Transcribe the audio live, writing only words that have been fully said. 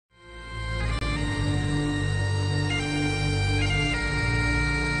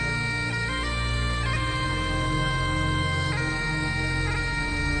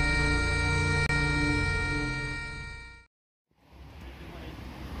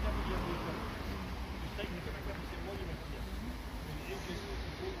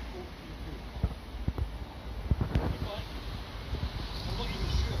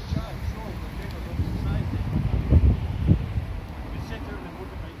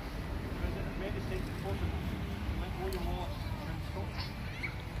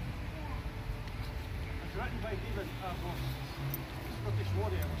English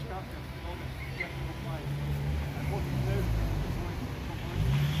warrior was captured in August 1905 and what is now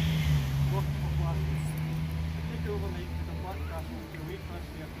Port Glasgow. The taker overnight to the Black Castle to await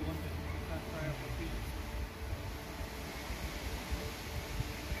transfer to London prior for peace.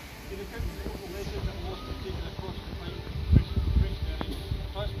 In the country, the local legend that Wallace was taken across the Clyde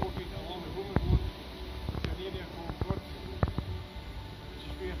transported along the Roman road to an area called Port Glasgow, which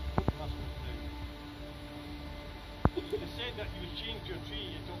is where Port Glasgow is now. It is said that he was chained to a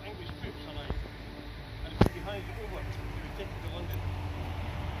tree until English troops arrived, and it was behind over to be taken to London.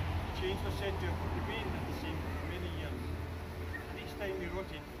 The chains were said to have remained the same for many years, and each time they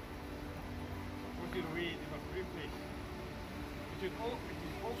rotted away, they were replaced. It is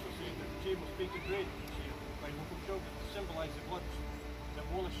also said that the chain was painted red each year by local children to symbolise the blood that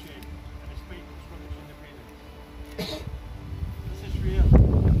Wallace shed in his fight for Scottish independence. This is rare.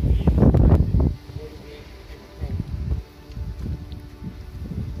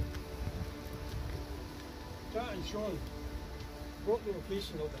 Cat and Sean brought the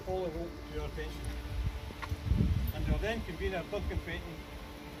location of the fallen oak to our attention, and our then convener Duncan Fenton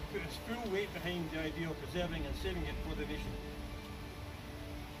put his full weight behind the idea of preserving and saving it for the nation.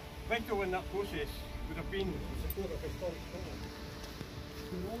 Vital in that process would have been the support of historic Scotland,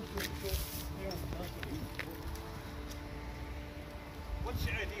 who also once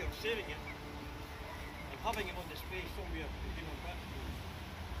the idea of saving it and having it on display somewhere came on practical,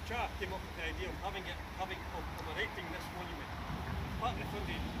 Cha came up with the idea of erecting this monument, partly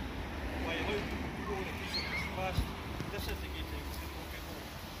funded by allowing people to own a piece of this vast disintegrating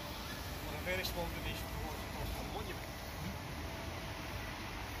on a very small donation towards the cost of the monument.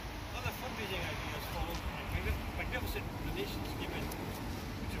 Other fundraising ideas followed, and magnificent donations came in,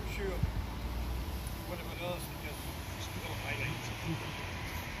 which I'm sure one of our others that just will highlight.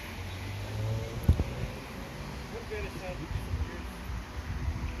 One very sad news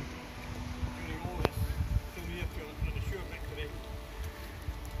during all this, till we have an assured victory,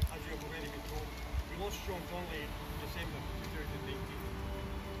 as you have already been told. We lost Sean Conley in December 2019.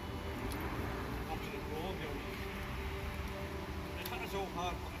 Absolute wrong there. It hit us all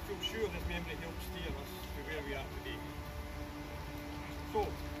hard, but I feel sure his memory helped steer us to where we are today. So,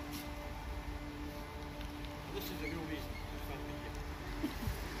 this is the real reason I'm standing here.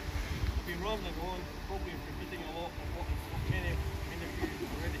 I've been rambling on, probably repeating a lot of what many of you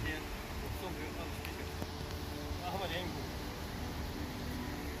already heard from some of the other speakers. I have an end goal.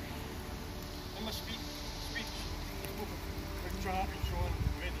 In my speech, I spoke about Cha and Sean,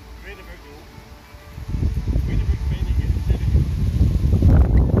 read about the oak, read about finding it, saving it.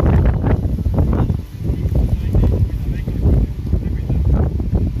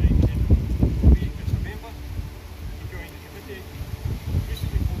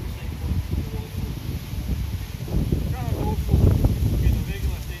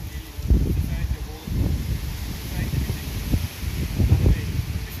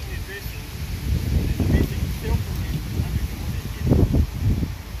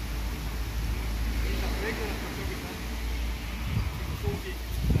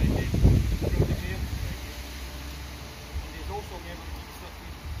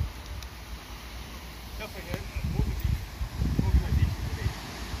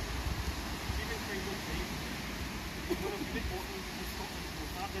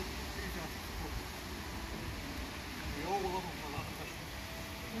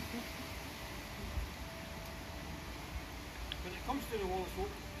 When it comes to the Wallace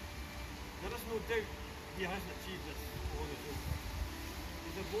Oak, there is no doubt he hasn't achieved this on his own.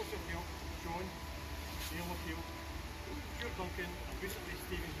 These are both of help, Sean, Neil McHale, Stuart Duncan and recently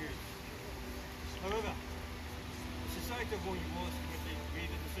Stephen Hughes. However, the Society of William Wallace Committee made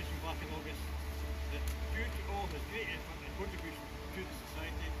a decision back in August that due to all his great effort and contribution to the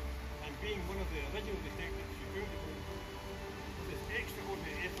Society and being one of the original detectives who found the boat, with his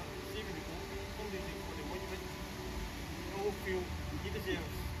extraordinary effort in saving the boat and fundraising for the monument, we all feel he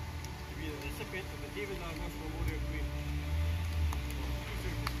deserves to be the recipient of the David R. Rush Memorial Grave.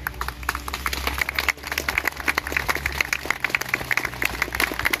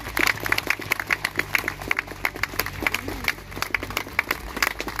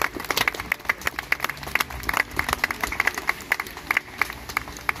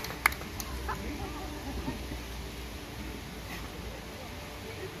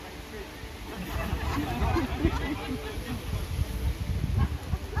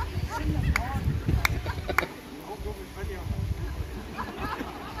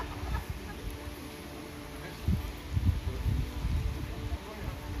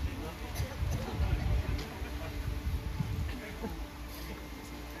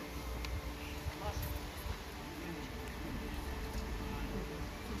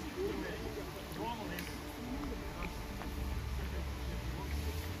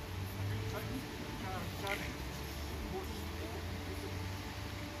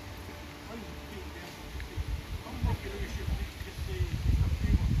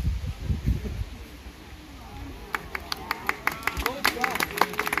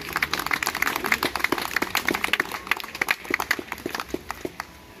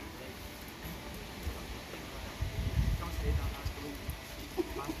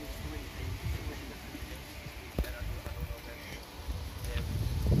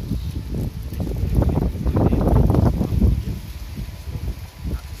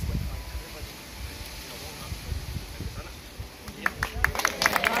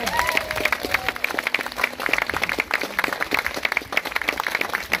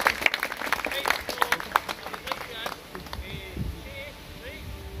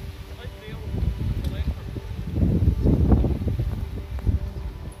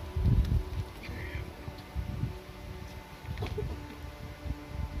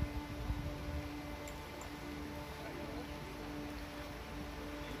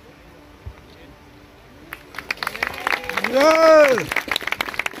 Yeah.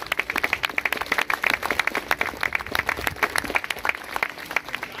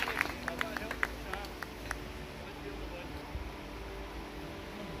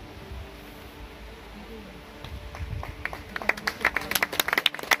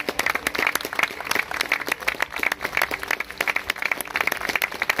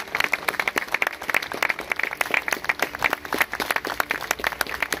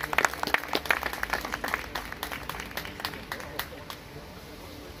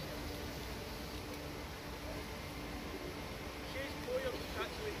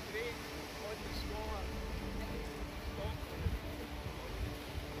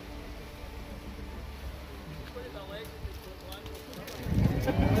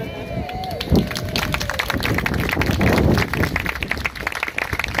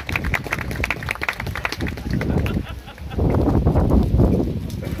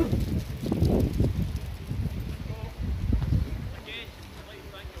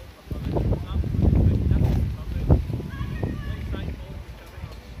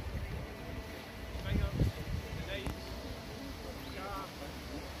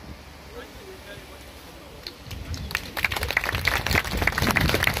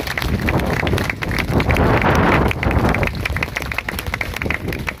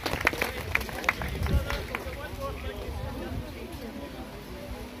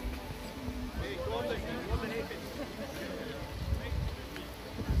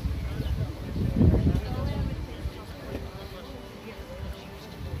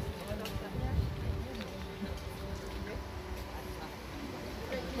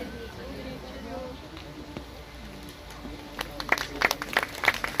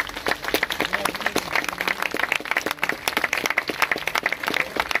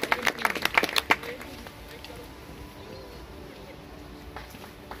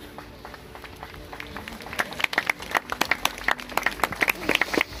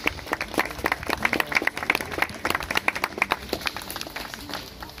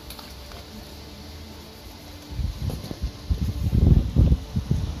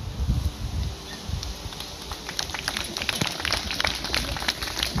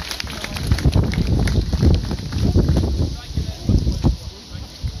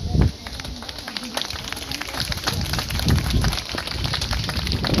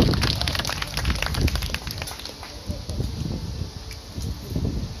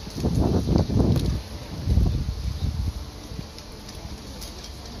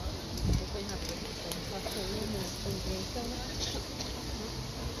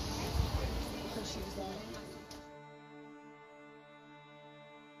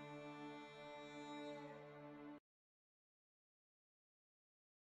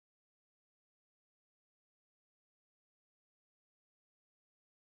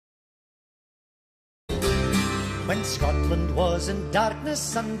 When Scotland was in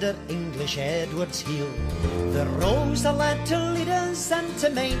darkness under English Edward's heel, there rose a lad to lead us and to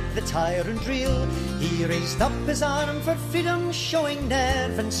make the tyrant reel. He raised up his arm for freedom, showing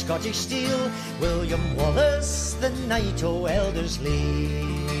nerve and Scottish steel. William Wallace, the Knight o' Elderslie.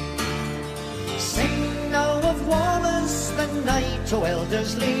 Sing now of Wallace, the Knight o'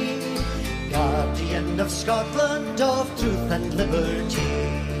 Elderslie, guardian of Scotland, of truth and liberty.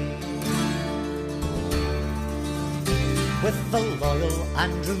 With the loyal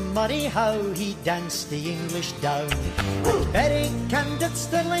Andrew Murray, how he danced the English down. At Berwick and at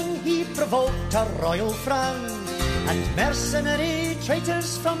Stirling he provoked a royal frown, and mercenary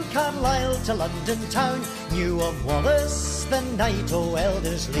traitors from Carlisle to London town knew of Wallace, the Knight o'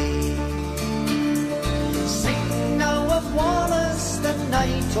 Elderslie. Sing now of Wallace, the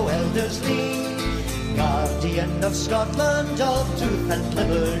Knight o' Elderslie, guardian of Scotland, of truth and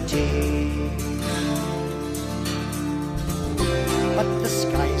liberty. But the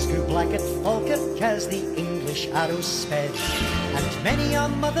skies grew black at Falkirk as the English arrows sped, and many a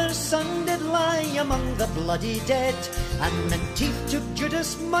mother's son did lie among the bloody dead, and Menteith took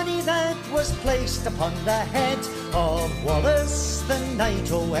Judas money that was placed upon the head of Wallace, the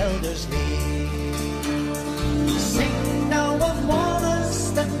Knight o' Elderslie. Sing now of Wallace,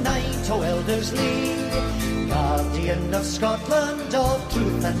 the Knight o' Elderslie, guardian of Scotland, of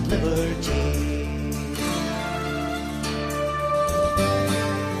truth and liberty.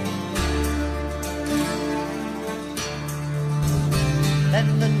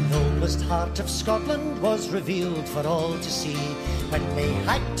 Then the noblest heart of Scotland was revealed for all to see, when they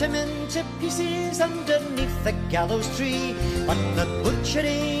hacked him into pieces underneath the gallows tree. But the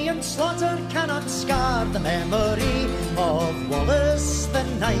butchery and slaughter cannot scar the memory of Wallace, the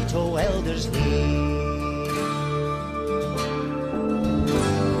Knight o' Elderslie.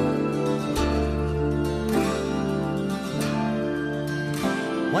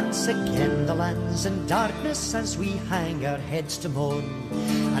 once again the land's in darkness as we hang our heads to mourn,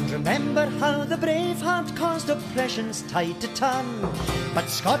 and remember how the brave heart caused oppression's tide to turn. But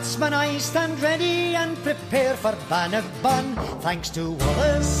Scotsmen, I stand ready and prepare for ban of ban, thanks to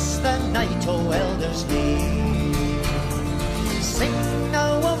Wallace, the knight o' Elderslie. Sing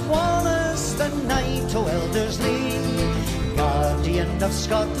now of Wallace, the knight o' Elderslie, guardian of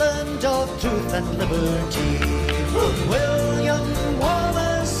Scotland, of truth and liberty. William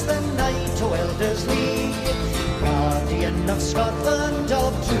Wallace, the knight o' Elderslie, guardian of Scotland,